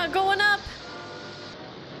 Oh, they're not going up.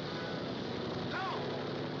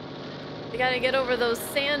 They gotta get over those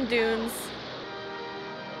sand dunes.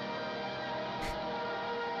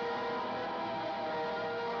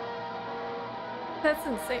 That's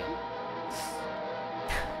insane.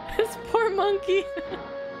 This poor monkey.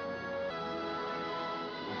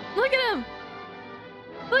 Look at him!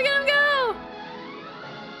 Look at him go!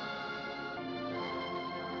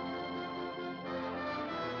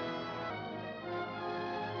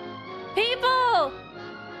 People!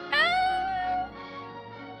 Ah!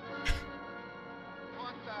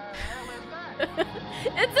 What the hell is that?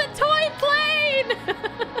 It's a toy plane!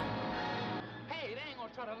 Hey, they ain't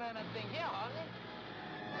gonna try to land that thing here, are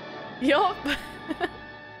they? Yup. Well,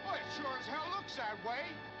 it sure as hell looks that way.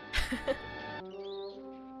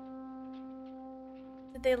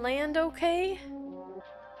 Did they land okay?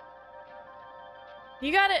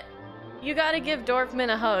 You gotta give Dorfman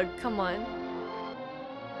a hug. Come on.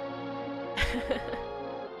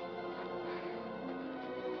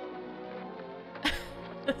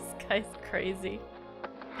 This guy's crazy.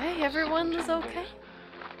 Hey, everyone was okay?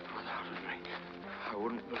 Without a drink, I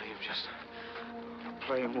wouldn't believe just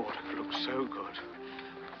plain water could look so good.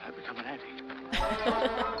 I'd become an addict.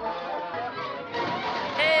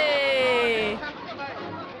 Hey!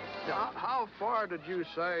 How far did you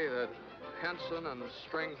say that Henson and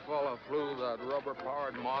Stringfellow flew that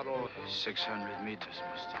rubber-powered model? 600 meters,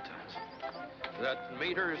 Mr. Towns. That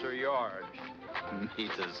meters or yards?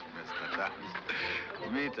 Meters, Mr.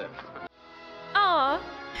 Towns. Meters. Aw.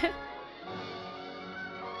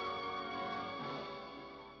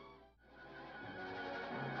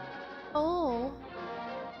 Oh.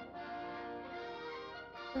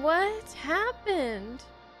 What happened?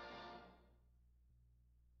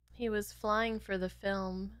 He was flying for the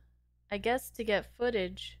film. I guess to get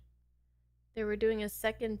footage. They were doing a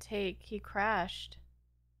second take. He crashed.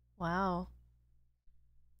 Wow.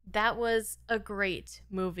 That was a great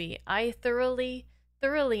movie. I thoroughly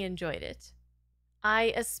enjoyed it.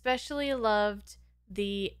 I especially loved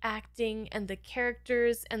the acting and the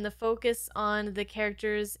characters and the focus on the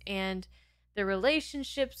characters and the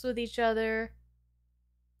relationships with each other.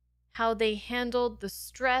 How they handled the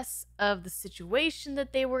stress of the situation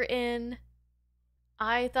that they were in.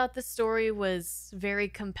 I thought the story was very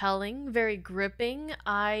compelling, very gripping.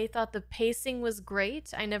 I thought the pacing was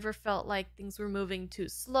great. I never felt like things were moving too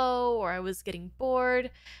slow or I was getting bored.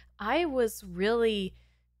 I was really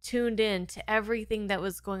tuned in to everything that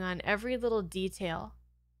was going on, every little detail.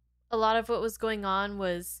 A lot of what was going on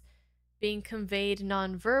was being conveyed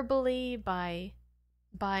non-verbally by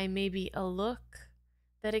maybe a look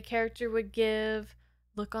that a character would give,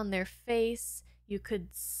 look on their face. You could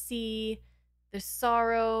see the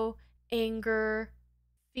sorrow, anger,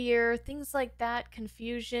 fear, things like that,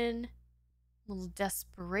 confusion, a little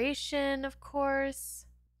desperation, of course.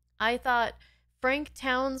 I thought Frank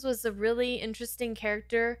Towns was a really interesting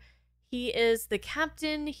character. He is the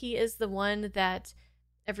captain. He is the one that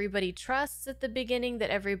everybody trusts at the beginning,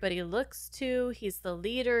 that everybody looks to. He's the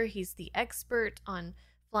leader. He's the expert on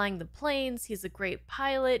flying the planes. He's a great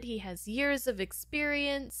pilot. He has years of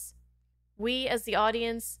experience. We, as the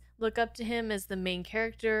audience, look up to him as the main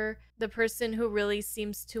character, the person who really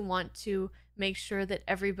seems to want to make sure that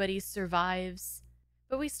everybody survives.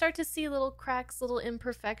 But we start to see little cracks, little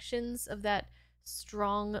imperfections of that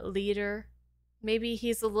strong leader. Maybe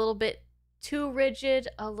he's a little bit too rigid,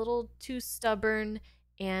 a little too stubborn,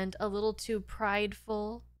 and a little too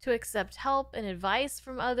prideful to accept help and advice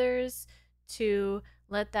from others, to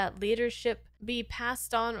let that leadership be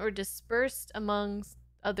passed on or dispersed among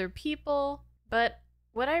other people. But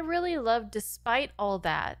what I really loved, despite all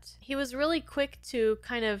that, he was really quick to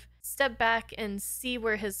kind of step back and see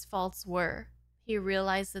where his faults were. He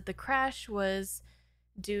realized that the crash was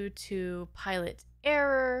due to pilot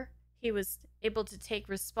error. He was able to take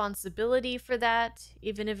responsibility for that,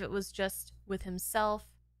 even if it was just with himself.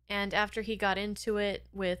 And after he got into it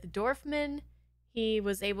with Dorfman, he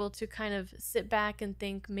was able to kind of sit back and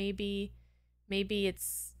think, maybe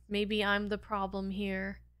I'm the problem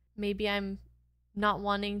here. Maybe I'm not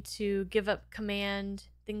wanting to give up command,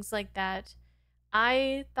 things like that.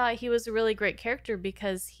 I thought he was a really great character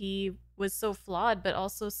because he was so flawed, but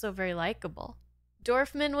also so very likable.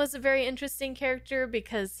 Dorfman was a very interesting character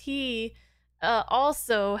because he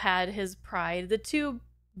also had his pride. The two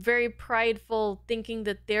very prideful, thinking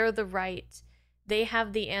that they're the right. They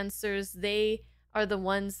have the answers. They are the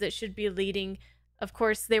ones that should be leading. Of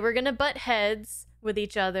course, they were going to butt heads with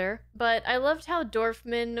each other, but I loved how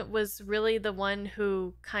Dorfman was really the one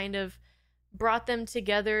who kind of brought them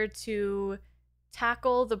together to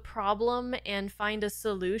tackle the problem and find a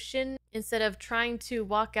solution instead of trying to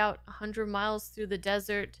walk out 100 miles through the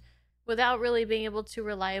desert without really being able to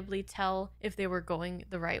reliably tell if they were going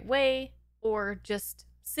the right way, or just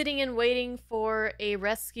sitting and waiting for a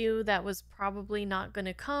rescue that was probably not going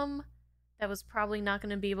to come, that was probably not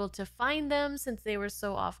going to be able to find them since they were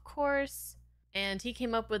so off course. And he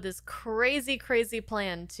came up with this crazy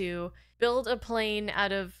plan to build a plane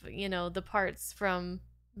out of, the parts from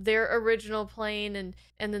their original plane, and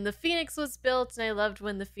then the Phoenix was built, and I loved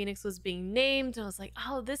when the Phoenix was being named, and I was like,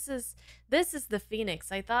 oh, this is the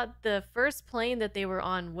Phoenix. I thought the first plane that they were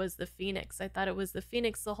on was the Phoenix. I thought it was the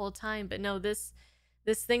Phoenix the whole time, but no, this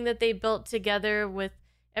thing that they built together with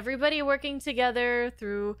everybody working together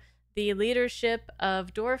through the leadership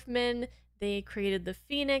of Dorfman, they created the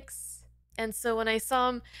Phoenix. And so when I saw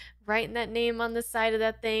him writing that name on the side of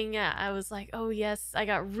that thing, I was like, oh yes, I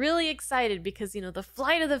got really excited because, the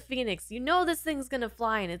flight of the Phoenix, this thing's gonna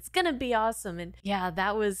fly and it's gonna be awesome. And yeah,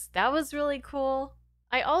 that was really cool.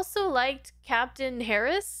 I also liked Captain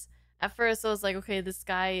Harris. At first I was like, okay, this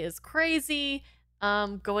guy is crazy,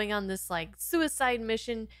 going on this like suicide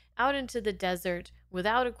mission out into the desert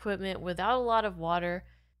without equipment, without a lot of water.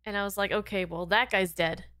 And I was like, okay, well, that guy's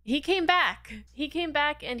dead. He came back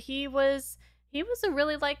and he was a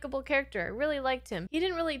really likable character. I really liked him. He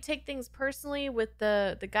didn't really take things personally with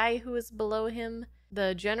the guy who was below him,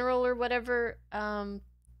 the general or whatever.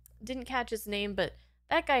 Didn't catch his name, but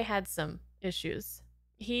that guy had some issues.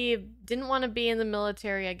 He didn't want to be in the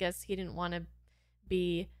military. I guess he didn't want to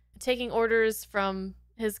be taking orders from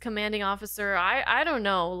his commanding officer. I don't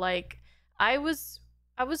know. Like, I was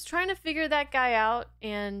trying to figure that guy out,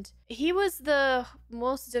 and he was the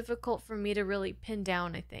most difficult for me to really pin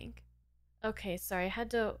down, I think. Okay, sorry, I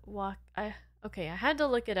had to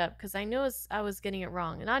look it up because I knew I was getting it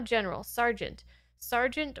wrong. Not General, Sergeant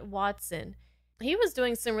Watson. He was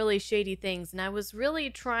doing some really shady things, and I was really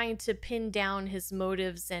trying to pin down his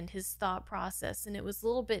motives and his thought process, and it was a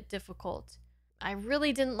little bit difficult. I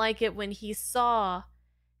really didn't like it when he saw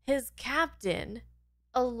his captain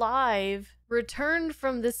alive, returned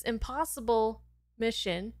from this impossible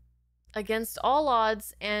mission against all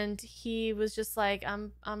odds, and he was just like,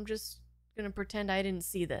 I'm just gonna pretend I didn't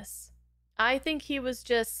see this. I think he was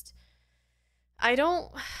just, I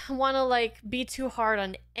don't want to like be too hard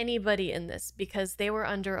on anybody in this because they were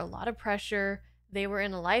under a lot of pressure. They were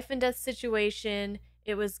in a life and death situation.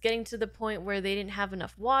 It was getting to the point where they didn't have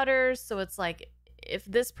enough water, so it's like, if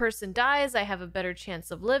this person dies, I have a better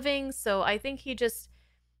chance of living. So I think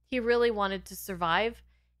he really wanted to survive.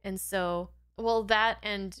 And so, well, that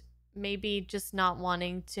and maybe just not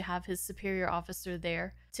wanting to have his superior officer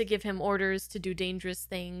there to give him orders to do dangerous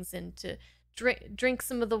things and to drink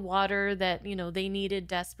some of the water that, they needed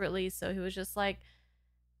desperately. So he was just like,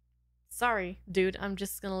 sorry, dude, I'm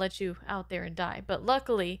just going to let you out there and die. But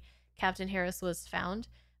luckily, Captain Harris was found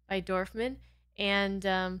by Dorfman.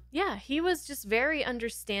 And yeah, he was just very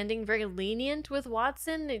understanding, very lenient with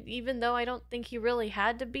Watson, even though I don't think he really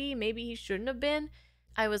had to be. Maybe he shouldn't have been.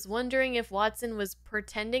 I was wondering if Watson was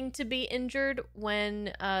pretending to be injured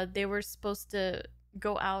when they were supposed to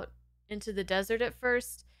go out into the desert at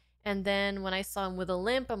first. And then when I saw him with a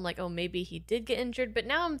limp, I'm like, oh, maybe he did get injured. But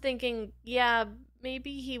now I'm thinking, yeah,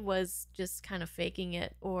 maybe he was just kind of faking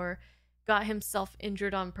it or got himself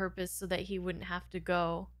injured on purpose so that he wouldn't have to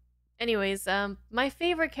go. Anyways, my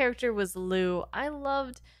favorite character was Lou. I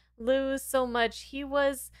loved Lou so much. He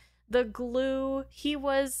was the glue. He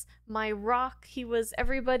was my rock. He was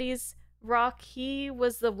everybody's rock. He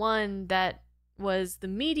was the one that was the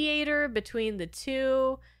mediator between the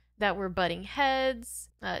two that were butting heads,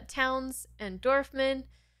 Towns and Dorfman,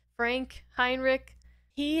 Frank, Heinrich.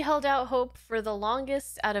 He held out hope for the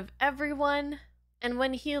longest out of everyone. And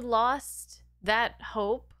when he lost that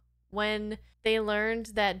hope, when they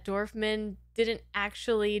learned that Dorfman didn't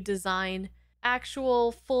actually design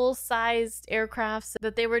actual full-sized aircrafts,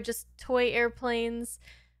 that they were just toy airplanes,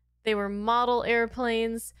 they were model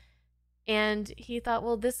airplanes, and he thought,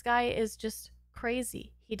 well, this guy is just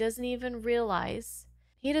crazy. He doesn't even realize.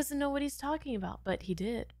 He doesn't know what he's talking about, but he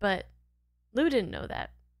did. But Lou didn't know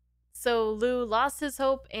that. So Lou lost his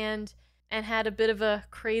hope and had a bit of a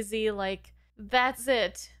crazy, like, that's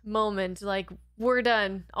it moment. Like, we're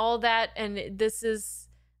done. All that, and this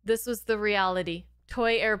was the reality.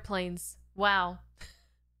 Toy airplanes. Wow.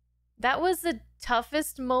 That was the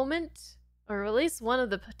toughest moment, or at least one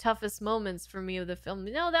of the toughest moments for me of the film.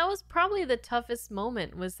 No, that was probably the toughest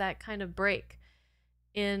moment, was that kind of break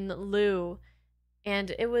in Lou.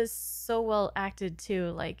 And it was so well acted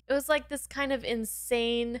too. Like, it was like this kind of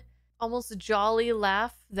insane, almost jolly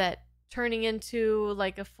laugh that turning into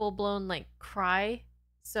like a full-blown like cry.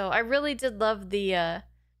 So I really did love the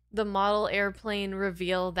model airplane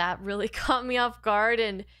reveal. That really caught me off guard,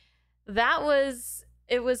 and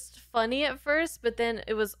it was funny at first, but then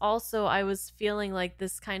it was also, I was feeling like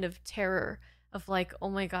this kind of terror of like, oh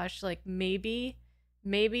my gosh, like maybe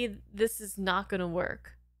this is not gonna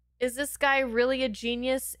work. Is this guy really a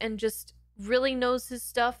genius and just really knows his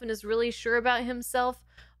stuff and is really sure about himself?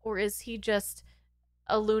 Or is he just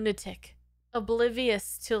a lunatic,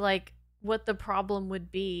 oblivious to like what the problem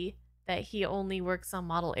would be, that he only works on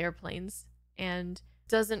model airplanes and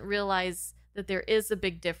doesn't realize that there is a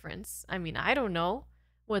big difference? I mean, I don't know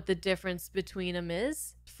what the difference between them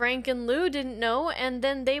is. Frank and Lou didn't know, and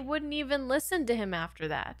then they wouldn't even listen to him after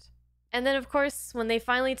that. And then, of course, when they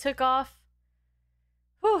finally took off,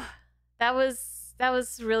 whew, that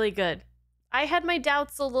was really good. I had my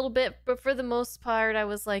doubts a little bit, but for the most part, I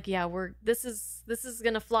was like, yeah, this is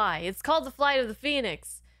gonna fly. It's called the Flight of the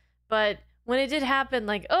Phoenix. But when it did happen,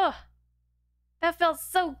 like, ugh, that felt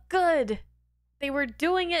so good. They were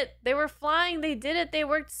doing it. They were flying. They did it. They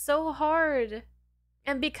worked so hard.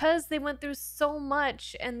 And because they went through so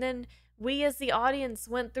much, and then we as the audience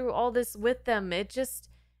went through all this with them, it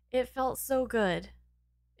felt so good.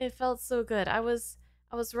 It felt so good. I was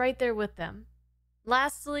right there with them.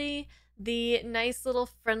 Lastly, the nice little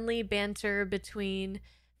friendly banter between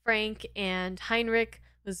Frank and Heinrich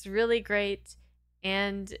was really great,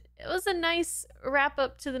 and it was a nice wrap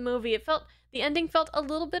up to the movie. The ending felt a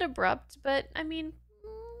little bit abrupt, but I mean,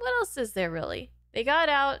 what else is there really? They got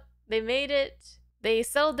out, they made it, they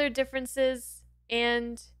settled their differences,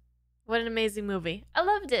 and what an amazing movie. I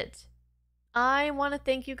loved it. I want to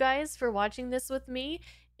thank you guys for watching this with me.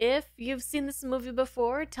 If you've seen this movie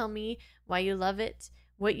before, tell me why you love it,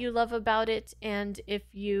 what you love about it, and if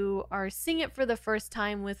you are seeing it for the first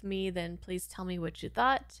time with me, then please tell me what you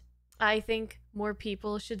thought. I think more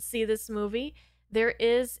people should see this movie. There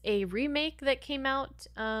is a remake that came out,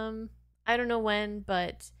 I don't know when,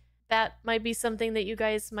 but that might be something that you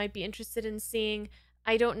guys might be interested in seeing.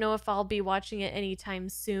 I don't know if I'll be watching it anytime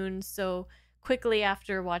soon, so quickly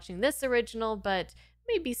after watching this original, but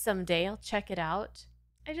maybe someday I'll check it out.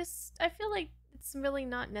 I feel like it's really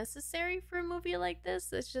not necessary for a movie like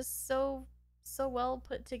this. It's just so well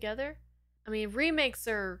put together. I mean, remakes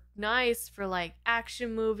are nice for like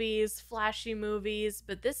action movies, flashy movies,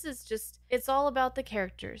 but this is just, it's all about the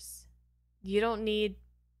characters. You don't need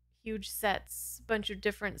huge sets, bunch of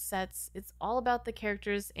different sets. It's all about the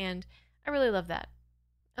characters, and I really love that.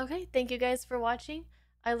 Okay, thank you guys for watching.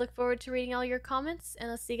 I look forward to reading all your comments, and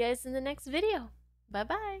I'll see you guys in the next video.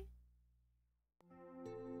 Bye-bye.